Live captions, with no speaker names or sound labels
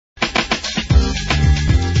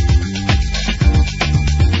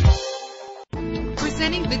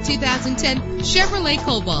2010 Chevrolet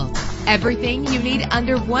Cobalt. Everything you need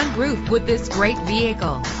under one roof with this great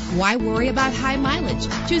vehicle. Why worry about high mileage?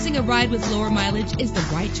 Choosing a ride with lower mileage is the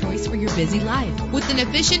right choice for your busy life. With an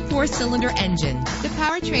efficient 4-cylinder engine, the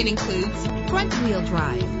powertrain includes front-wheel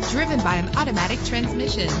drive, driven by an automatic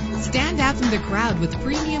transmission. Stand out from the crowd with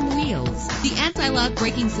premium wheels. The anti-lock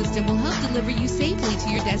braking system will help deliver you safely to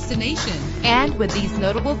your destination. And with these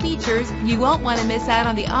notable features, you won't want to miss out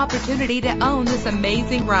on the opportunity to own this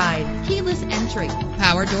amazing ride. Keyless entry,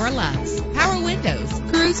 power door locks, power windows,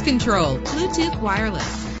 cruise control, Bluetooth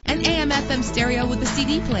wireless, an AM/FM stereo with a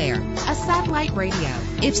CD player, a satellite radio.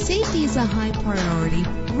 If safety is a high priority,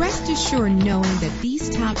 rest assured knowing that these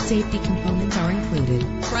top safety components are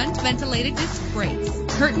included. Front ventilated disc brakes,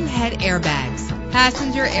 curtain head airbags,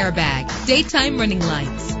 passenger airbag, daytime running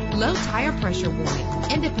lights, low tire pressure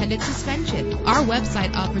warning, independent suspension. Our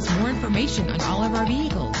website offers more information on all of our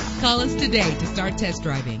vehicles. Call us today to start test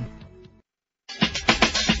driving.